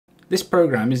This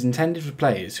program is intended for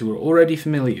players who are already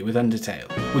familiar with Undertale.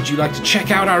 Would you like to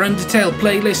check out our Undertale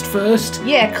playlist first?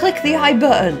 Yeah, click the I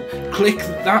button. Click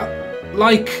that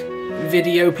like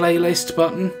video playlist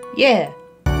button. Yeah.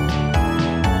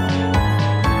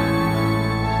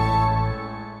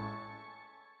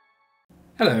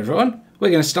 Hello everyone, we're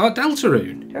going to start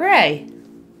Deltarune. Hooray.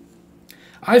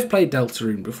 I've played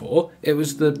Deltarune before.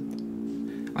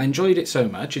 I enjoyed it so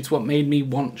much, it's what made me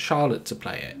want Charlotte to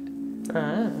play it.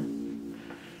 Ah.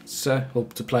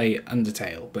 To play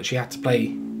Undertale, but she had to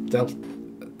play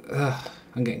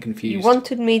I'm getting confused. You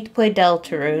wanted me to play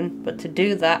Deltarune, but to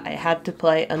do that I had to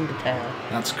play Undertale.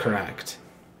 That's correct.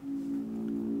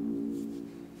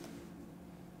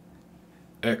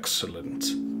 Excellent.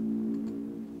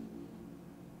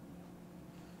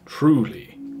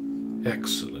 Truly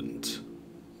excellent.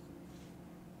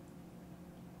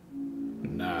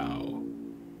 Now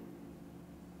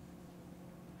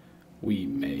we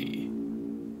may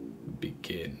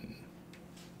begin.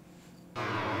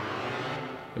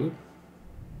 Ooh.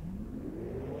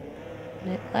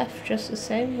 And it left just the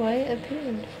same way it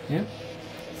appeared. Yep.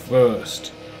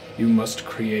 First, you must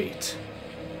create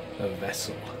a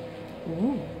vessel.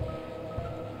 Ooh.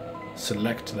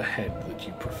 Select the head that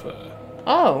you prefer.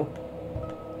 Oh.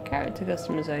 Character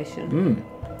customization.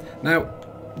 Now,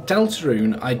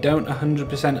 Deltarune, I don't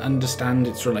 100% understand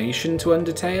its relation to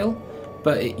Undertale,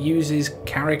 but it uses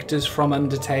characters from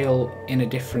Undertale in a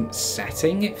different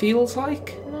setting, it feels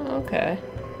like. Oh, okay.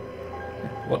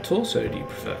 What torso do you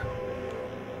prefer?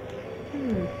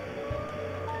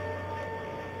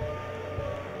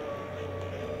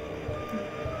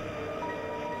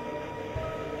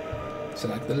 So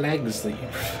like the legs that you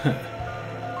prefer.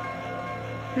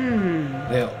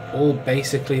 They're all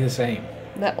basically the same.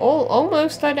 They're all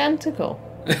almost identical.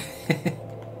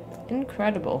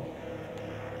 Incredible.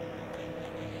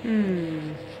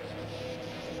 Do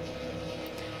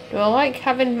I like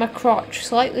having my crotch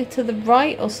slightly to the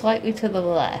right or slightly to the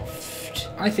left?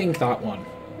 I think that one.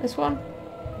 This one?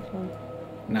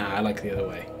 Nah, I like the other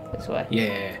way. This way?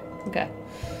 Yeah. Okay.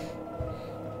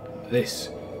 This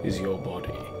is your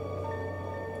body.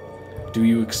 Do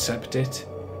you accept it?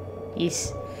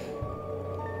 Yes.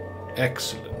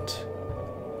 Excellent.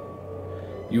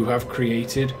 You have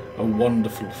created a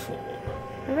wonderful form.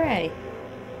 Hooray.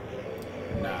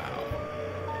 Now,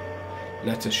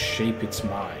 let us shape its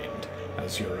mind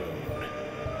as your own.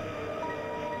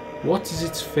 What is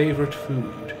its favourite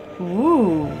food?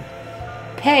 Ooh.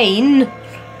 Pain.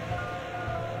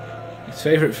 Its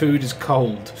favourite food is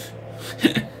cold.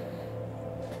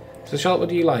 So, Charlotte, what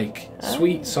do you like?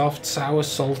 Sweet, soft, sour,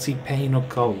 salty, pain, or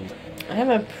cold? I've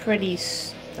got a pretty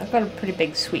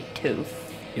big sweet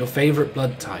tooth. Your favourite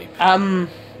blood type? I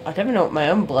don't even know what my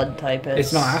own blood type is.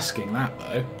 It's not asking that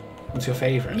though. What's your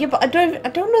favourite? Yeah, but I don't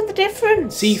know the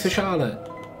difference. C for Charlotte.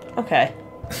 Okay.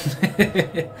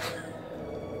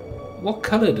 What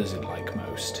colour does it like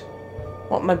most?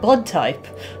 What, my blood type?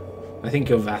 I think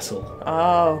you're Vassal.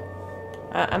 Oh.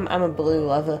 I'm a blue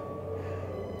lover.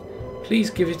 Please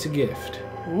give it a gift.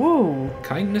 Ooh.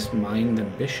 Kindness, mind,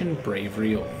 ambition,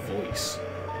 bravery, or voice.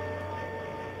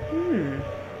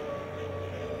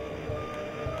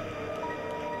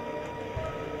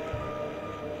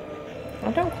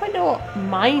 I don't quite know what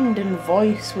mind and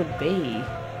voice would be.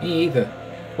 Me either.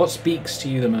 What speaks to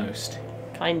you the most?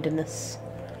 Kindness.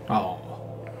 Oh.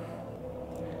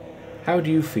 How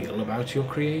do you feel about your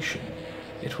creation?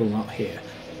 It will not hear.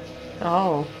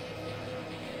 Oh.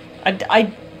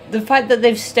 The fact that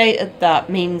they've stated that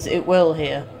means it will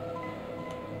hear.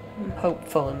 I'm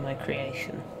hopeful in my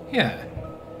creation. Yeah.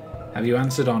 Have you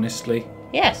answered honestly?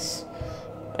 Yes.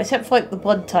 Except for, like, the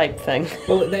blood type thing.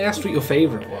 Well, they asked what your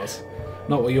favourite was,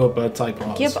 not what your blood type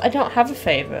was. Yeah, but I don't have a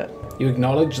favourite. You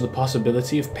acknowledge the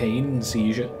possibility of pain and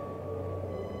seizure?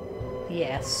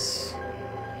 Yes.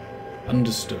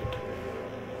 Understood.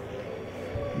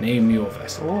 Name your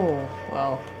vessel. Oh,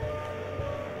 well.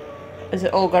 Is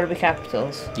it all got to be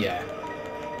capitals? Yeah.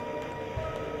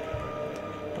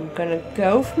 I'm gonna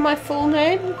go for my full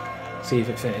name. See if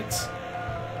it fits.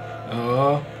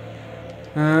 Oh.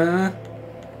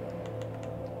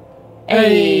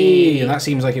 Hey! That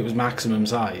seems like it was maximum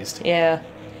sized. Yeah.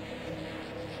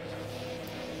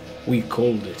 We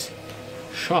called it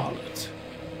Charlotte.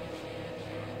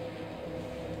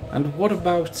 And what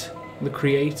about the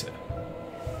creator?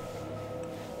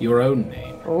 Your own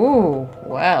name. Oh,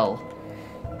 well.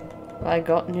 I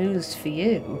got news for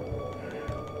you.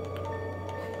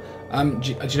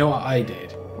 Do you know what I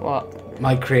did? What?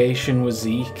 My creation was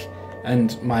Zeke,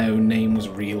 and my own name was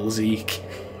Real Zeke.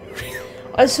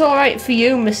 It's alright for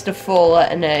you, Mr.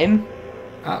 Four-letter name.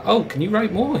 Oh, can you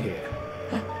write more here?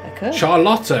 I could.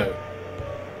 Charlotto.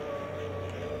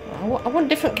 I want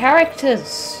different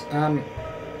characters.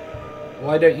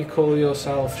 Why don't you call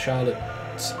yourself Charlotte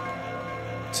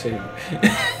 2?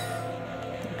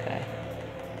 Okay.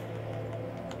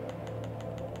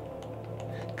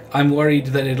 I'm worried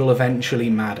that it'll eventually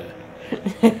matter.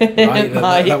 Right?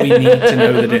 that we need to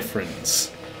know the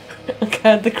difference.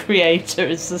 Okay, the creator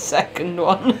is the second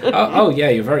one. Oh, yeah,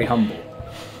 you're very humble.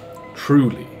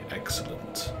 Truly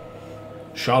excellent.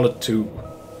 Charlotte 2.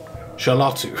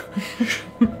 Charlotte.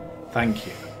 Thank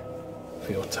you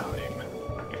for your time.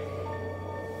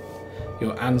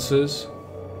 Your answers,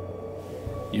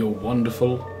 your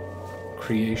wonderful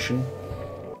creation,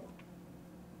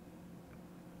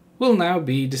 will now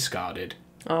be discarded.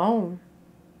 Oh.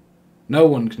 No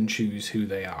one can choose who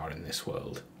they are in this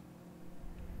world.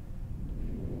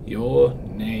 Your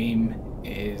name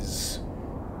is...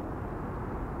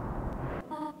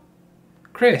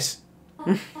 Chris.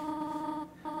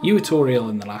 You were Toriel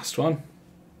in the last one,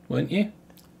 weren't you?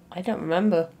 I don't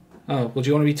remember. Oh, well, do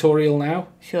you want to be Toriel now?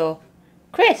 Sure.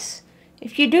 Chris,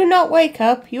 if you do not wake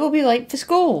up, you will be late for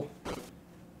school.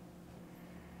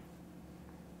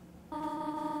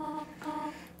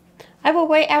 I will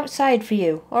wait outside for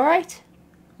you, alright?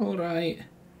 Alright.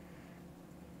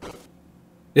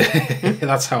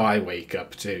 That's how I wake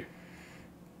up too.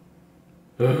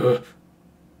 Ugh.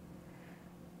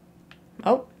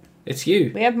 Oh. It's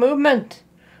you. We have movement.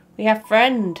 We have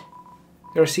friend.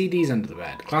 There are CDs under the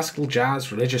bed. Classical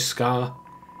jazz, religious ska.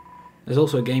 There's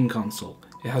also a game console.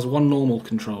 It has one normal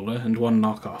controller and one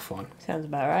knockoff one. Sounds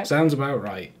about right. Sounds about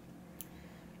right.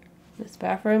 This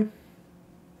bathroom?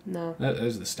 No.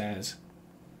 Those are the stairs.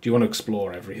 Do you want to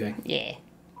explore everything? Yeah.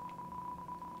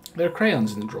 There are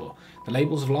crayons in the drawer. The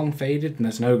labels have long faded and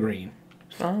there's no green.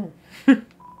 Oh.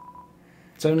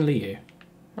 It's only you.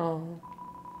 Oh.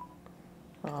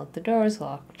 Well, the door is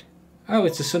locked. Oh,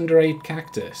 it's a tsundere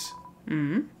cactus.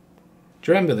 Hmm?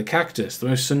 Do you remember the cactus, the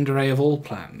most tsundere of all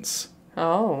plants?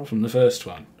 Oh. From the first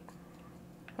one.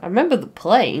 I remember the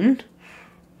plane.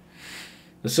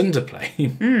 The Sunder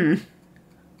plane. Hmm.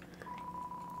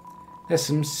 There's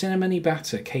some cinnamony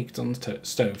batter caked on the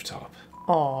stovetop.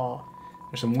 Oh.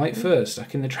 There's some white fur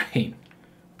stuck in the drain.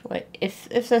 Wait, if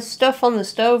there's stuff on the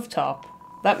stovetop,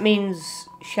 that means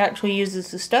she actually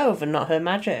uses the stove and not her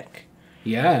magic.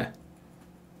 Yeah.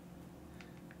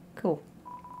 Cool.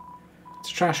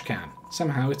 It's a trash can.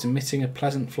 Somehow it's emitting a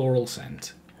pleasant floral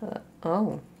scent.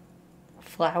 Oh.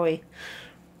 Flowy.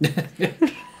 It's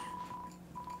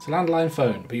a landline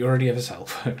phone, but you already have a cell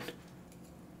phone.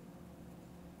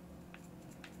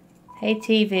 Hey,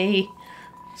 TV.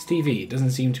 It's TV. It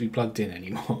doesn't seem to be plugged in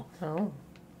anymore. Oh.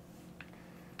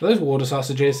 Are those water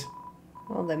sausages?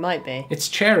 Well, they might be. It's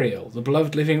Cheeriel, the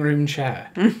beloved living room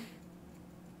chair.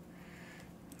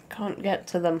 Can't get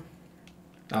to them.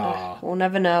 Ah. We'll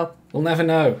never know. We'll never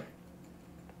know.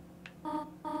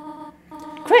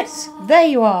 Chris, there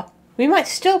you are. We might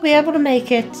still be able to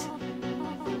make it.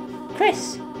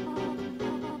 Chris.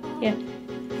 Yeah.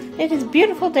 It is a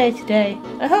beautiful day today.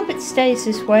 I hope it stays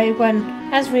this way when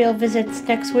Asriel visits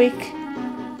next week.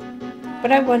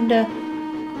 But I wonder,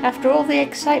 after all the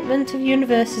excitement of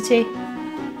university,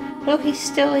 will he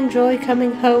still enjoy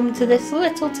coming home to this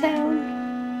little town?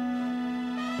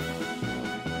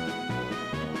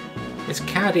 It's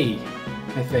Caddy,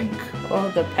 I think. Or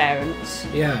the parents.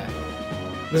 Yeah.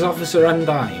 There's Officer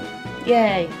Undine.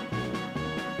 Yay.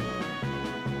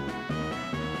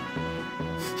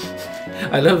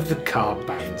 I love the car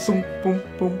bounce. Boom, boom,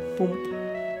 boom, boom.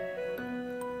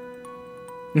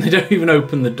 They don't even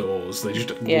open the doors, they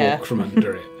just walk from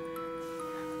under it.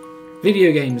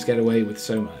 Video games get away with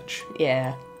so much.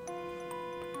 Yeah.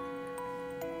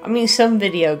 I mean, some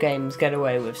video games get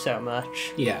away with so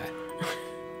much. Yeah.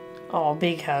 Oh,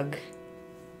 big hug.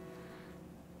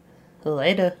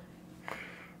 Later.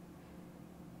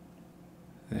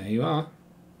 There you are.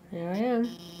 Here I am.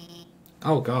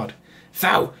 Oh, God.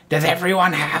 So, does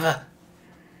everyone have a...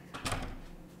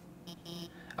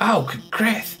 Oh,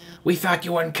 Chris, we thought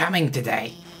you weren't coming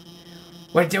today.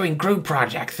 We're doing group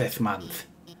projects this month.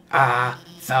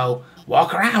 So,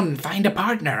 walk around and find a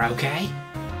partner, okay?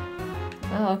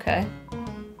 Oh, okay.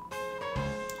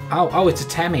 Oh, it's a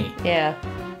Temmie. Yeah.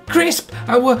 Crisp,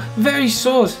 I were very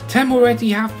sauce. Tem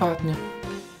already have partner.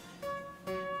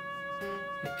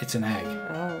 It's an egg.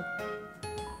 Oh.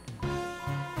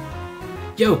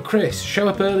 Yo, Chris, show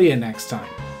up earlier next time.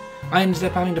 I ended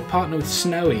up having to partner with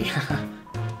Snowy.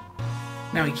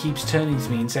 Now he keeps turning to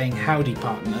me and saying howdy,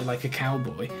 partner, like a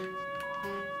cowboy.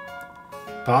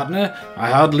 Partner?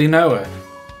 I hardly know her.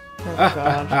 Oh,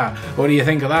 God. What do you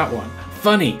think of that one?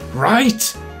 Funny,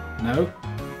 right? No?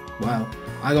 Well,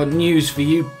 I got news for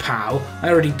you, pal. I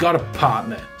already got a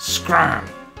partner. Scram!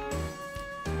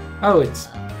 Oh, it's...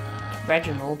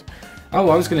 Reginald. Oh,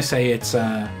 I was going to say it's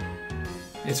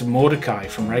Mordecai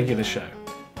from regular show.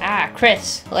 Ah,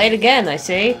 Chris. Late again, I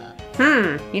see.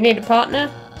 You need a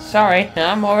partner? Sorry,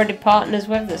 I'm already partners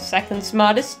with the second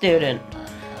smartest student.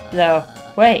 Though,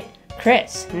 wait,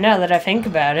 Chris, now that I think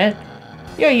about it,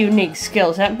 your unique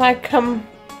skill set might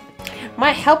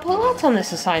help a lot on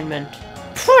this assignment.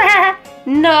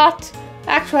 Not!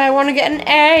 Actually, I want to get an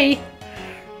A!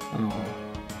 Oh.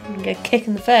 And get a kick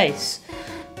in the face.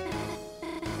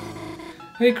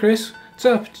 Hey Chris, what's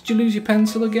up? Did you lose your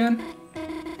pencil again?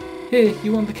 Here,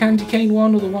 you want the candy cane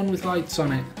one or the one with lights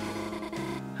on it?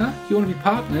 Huh? You want to be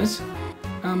partners?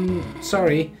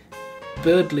 Sorry.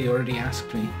 Birdley already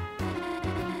asked me.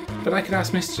 But I could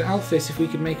ask Mr. Alphys if we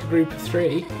could make a group of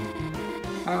 3.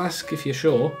 I'll ask if you're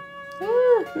sure.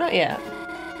 Not yet.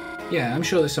 Yeah, I'm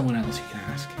sure there's someone else you can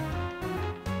ask.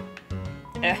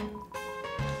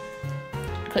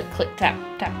 Click, click, tap,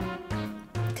 tap.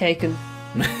 Taken.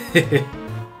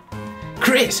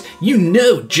 Chris, you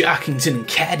know Jockington and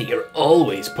Caddy are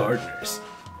always partners.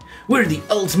 We're the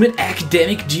ultimate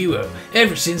academic duo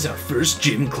ever since our first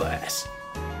gym class.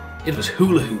 It was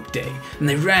hula hoop day and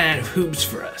they ran out of hoops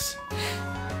for us.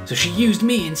 So she used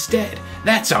me instead.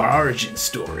 That's our origin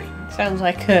story. Sounds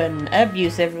like an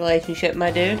abusive relationship,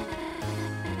 my dude.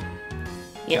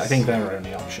 Yes. Yeah, I think they're our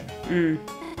only option.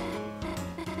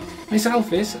 Miss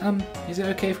Alphys, is it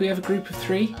okay if we have a group of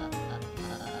 3?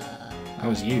 That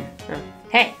was you.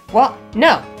 Hey, what?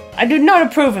 No! I do not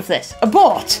approve of this!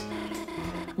 Abort!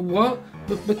 What?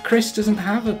 But Chris doesn't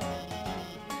have a...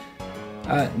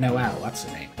 Noelle, that's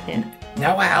her name. Yeah.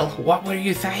 Noelle, what were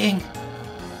you saying?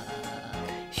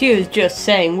 She was just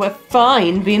saying we're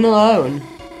fine being alone.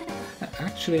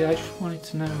 Actually, I just wanted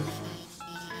to know...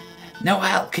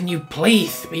 Noelle, can you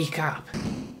please speak up?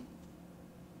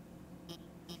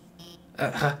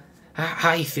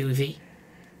 Hi, Susie.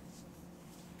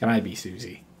 Can I be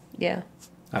Susie? Yeah.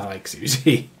 I like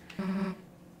Susie.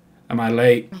 Am I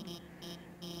late?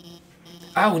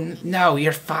 Oh, no,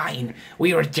 you're fine.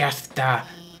 We were just,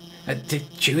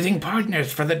 choosing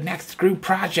partners for the next group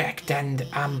project, and,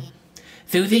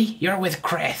 Susie, you're with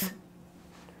Chris.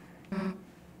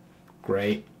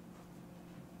 Great.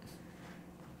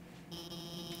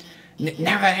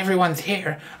 Now that everyone's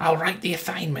here, I'll write the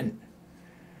assignment.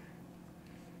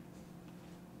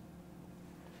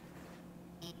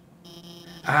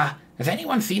 Has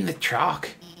anyone seen the chalk?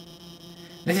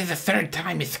 This is the 3rd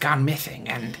time it's gone missing,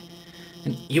 and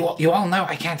you all know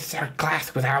I can't start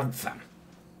class without them.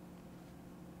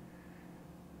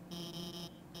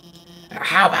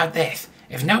 How about this?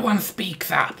 If no one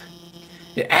speaks up,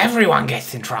 everyone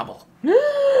gets in trouble.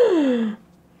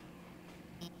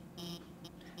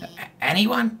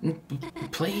 Anyone?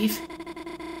 Please?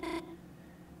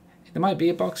 There might be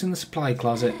a box in the supply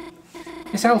closet.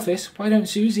 Miss Alphys, why don't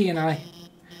Susie and I...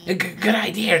 Good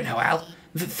idea, Noelle.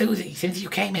 Susie, since you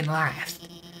came in last,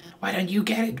 why don't you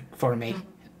get it for me?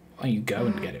 Why don't you go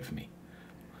and get it for me?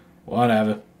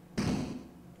 Whatever.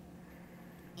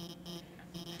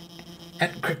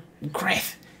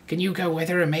 Chris, can you go with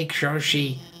her and make sure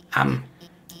she,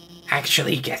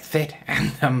 actually gets it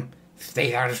and,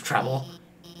 stays out of trouble?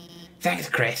 Thanks,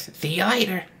 Chris. See you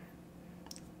later.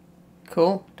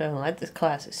 Cool. Don't like this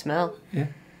classic smell. Yeah.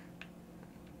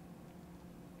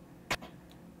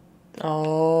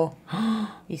 Oh,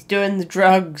 he's doing the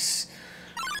drugs.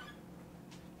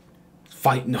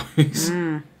 Fight noise.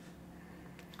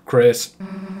 Chris.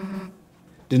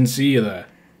 Didn't see you there.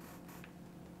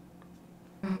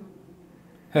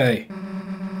 Hey.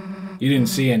 You didn't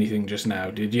see anything just now,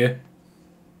 did you?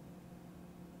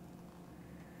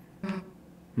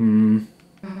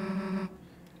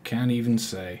 Can't even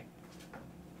say.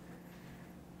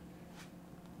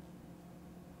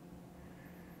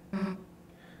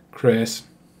 Chris.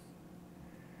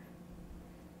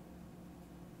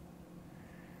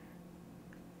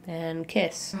 And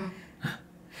kiss.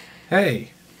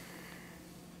 Hey.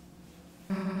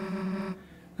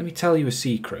 Let me tell you a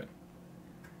secret.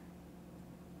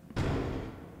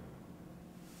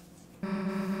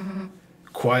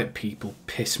 Quiet people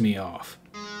piss me off.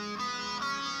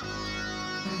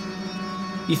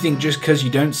 You think just because you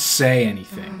don't say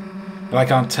anything, that I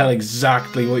can't tell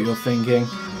exactly what you're thinking?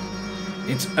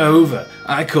 It's over.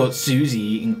 I caught Susie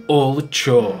eating all the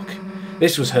chalk.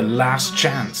 This was her last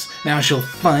chance. Now she'll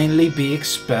finally be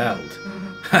expelled.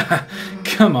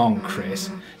 Come on, Chris.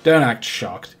 Don't act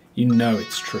shocked. You know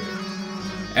it's true.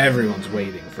 Everyone's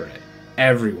waiting for it.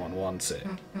 Everyone wants it.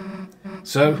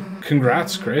 So,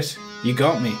 congrats, Chris. You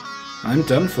got me. I'm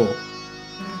done for.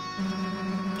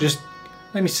 just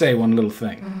let me say one little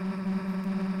thing.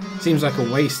 Seems like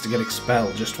a waste to get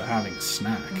expelled just for having a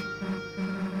snack.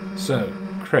 So,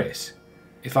 Chris,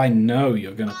 if I know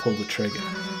you're going to pull the trigger,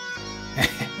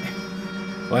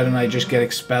 why don't I just get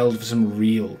expelled for some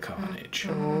real carnage?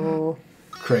 Oh.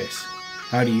 Chris,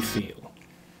 how do you feel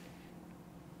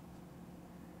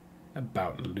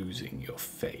about losing your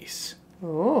face?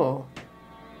 Oh.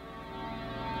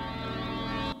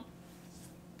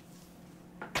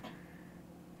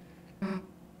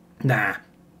 Nah.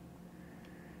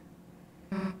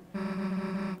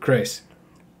 Chris,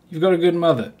 you've got a good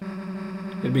mother.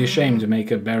 It'd be a shame to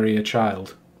make her bury a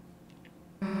child.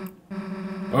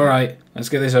 Alright, let's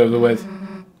get this over with.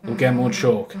 We'll get more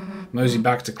chalk, mosey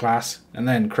back to class, and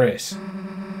then, Chris,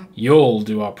 you'll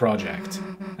do our project.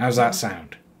 How's that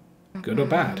sound? Good or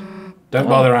bad? Don't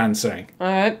bother answering.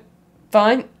 Alright,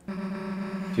 fine.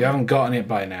 If you haven't gotten it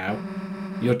by now,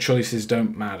 your choices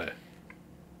don't matter.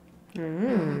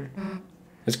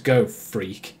 Let's go,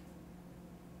 freak.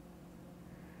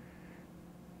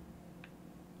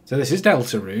 So this is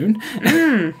Deltarune.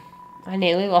 I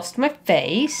nearly lost my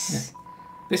face. Yeah.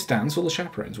 This dance, all the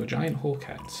chaperones were giant hawk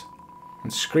heads.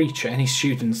 And screech at any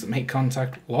students that make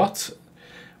contact. What?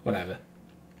 Whatever.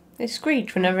 They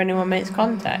screech whenever anyone makes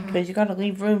contact, because you got to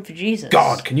leave room for Jesus.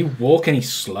 God, can you walk any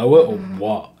slower or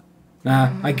what?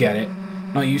 Nah, I get it.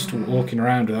 Not used to walking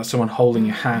around without someone holding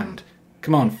your hand.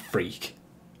 Come on, freak.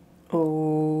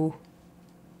 Oh.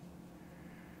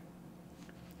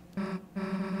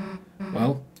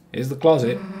 Well, here's the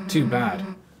closet. Too bad.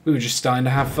 We were just starting to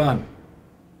have fun.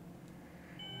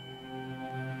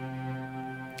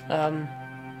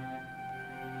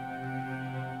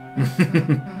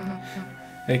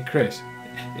 Hey, Chris.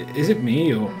 Is it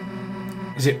me, or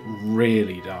is it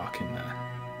really dark in there?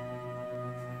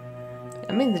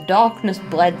 I mean, the darkness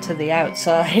bled to the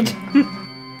outside.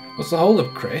 What's the hold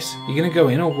up, Chris? You gonna go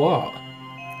in or what?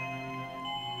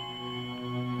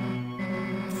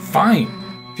 Fine.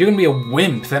 If you're gonna be a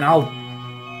wimp, then I'll...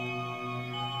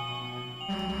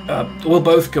 we'll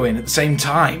both go in at the same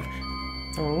time.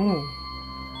 Oh.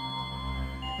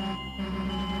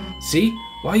 See?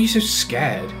 Why are you so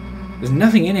scared? There's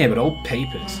nothing in here but old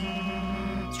papers.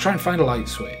 Let's try and find a light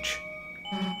switch.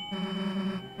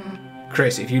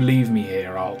 Chris, if you leave me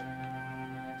here, I'll...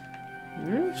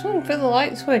 Just looking for the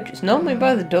light switch. It's normally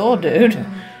by the door, dude.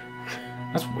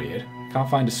 That's weird. Can't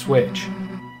find a switch.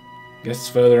 Guess it's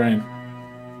further in.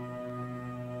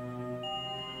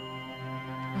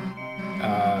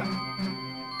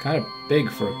 Kind of big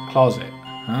for a closet,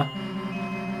 huh?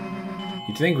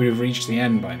 You'd think we'd have reached the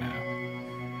end by now.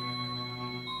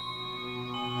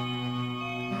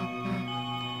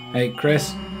 Hey,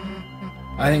 Chris.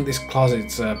 I think this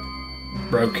closet's,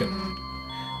 broken.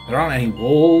 There aren't any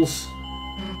walls.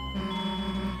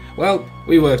 Well,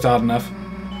 we worked hard enough.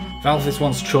 If Alphys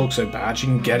wants chalk so bad, she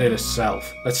can get it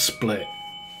herself. Let's split.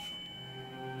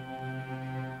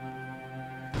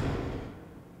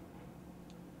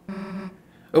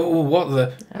 Oh, what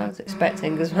the... I was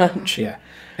expecting as much. Yeah.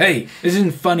 Hey, this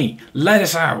isn't funny. Let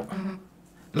us out.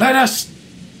 Let us...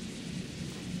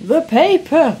 The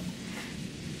paper!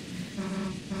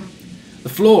 The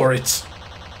floor, it's...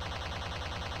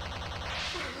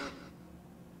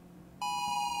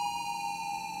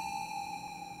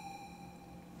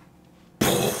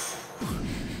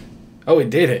 Oh, it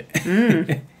did it.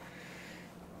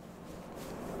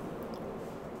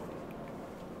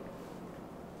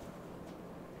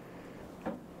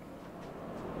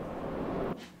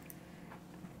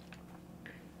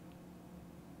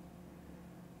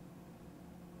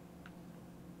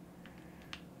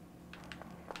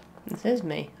 This is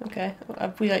me. Okay.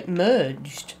 Have we, like,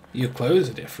 merged? Your clothes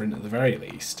are different at the very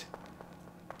least.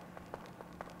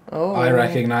 Oh. I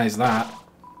recognise that.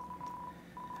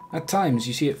 At times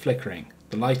you see it flickering,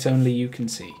 the light only you can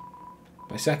see.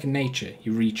 By second nature,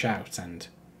 you reach out and...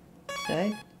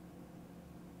 Okay.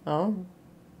 Oh.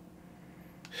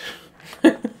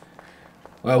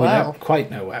 Well, we don't quite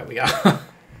know where we are.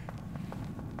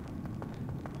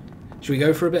 Should we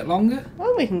go for a bit longer?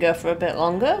 Well, we can go for a bit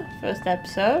longer. First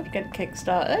episode, get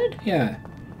kick-started. Yeah.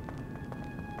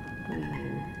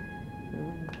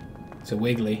 It's a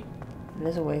wiggly.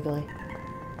 There's a wiggly.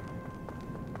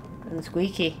 And a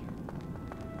squeaky.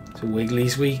 It's a wiggly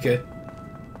squeaker.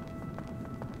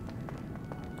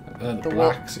 The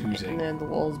black's oozing. And then the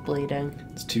wall's bleeding.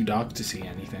 It's too dark to see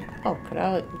anything. Oh, could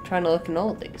I I'm trying to look in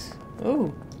all these?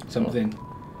 Ooh. Something.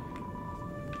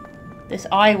 This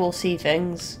eye will see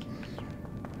things.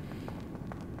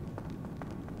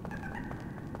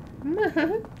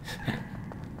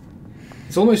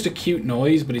 It's almost a cute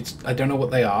noise, but it's I don't know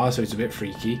what they are, so it's a bit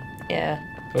freaky. Yeah.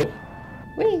 Oh.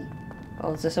 Whee!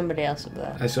 Oh, is there somebody else up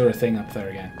there? I saw a thing up there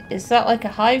again. Is that like a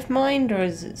hive mind, or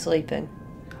is it sleeping?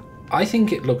 I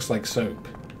think it looks like soap,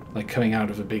 like coming out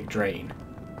of a big drain.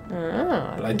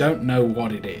 Ah, But I don't know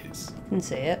what it is. I can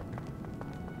see it.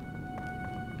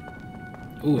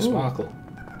 Ooh, sparkle.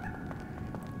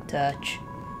 Touch.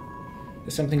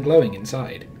 There's something glowing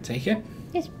inside. Take it.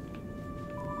 Yes.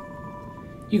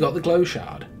 You got the glow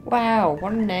shard. Wow,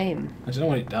 what a name. I don't know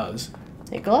what it does.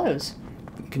 It glows.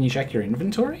 Can you check your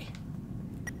inventory?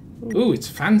 Ooh, it's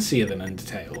fancier than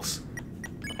Undertale's.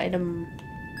 Item.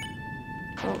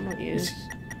 Oh, not used.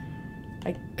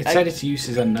 It said its use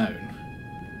is unknown.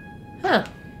 Huh.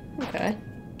 Okay.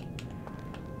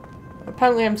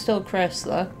 Apparently I'm still Chris,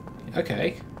 though.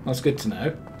 Okay, that's good to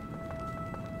know.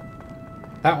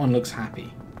 That one looks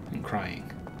happy and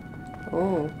crying.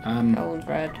 Oh, that one's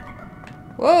red.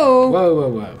 Whoa! Whoa! Whoa, whoa,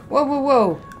 whoa. Whoa, whoa,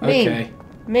 whoa! Mean. Okay.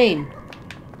 Mean.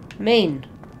 Mean.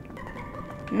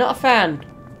 Not a fan.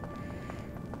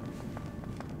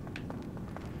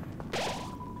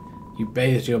 You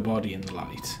bathed your body in the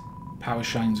light. Power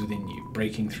shines within you,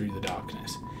 breaking through the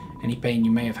darkness. Any pain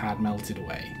you may have had melted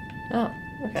away. Oh,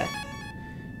 okay.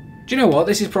 Do you know what?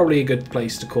 This is probably a good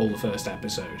place to call the first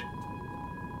episode.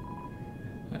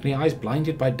 Only eyes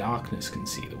blinded by darkness can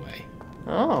see the way.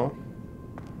 Oh.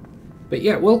 But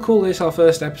yeah, we'll call this our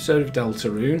first episode of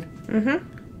Deltarune. Mm-hmm.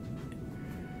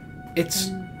 It's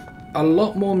a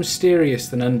lot more mysterious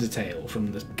than Undertale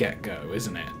from the get-go,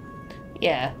 isn't it?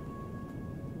 Yeah.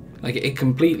 Like, it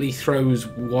completely throws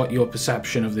what your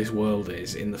perception of this world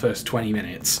is in the first 20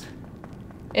 minutes.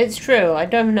 It's true. I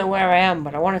don't even know where I am,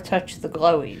 but I want to touch the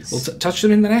glowies. We'll touch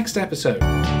them in the next episode.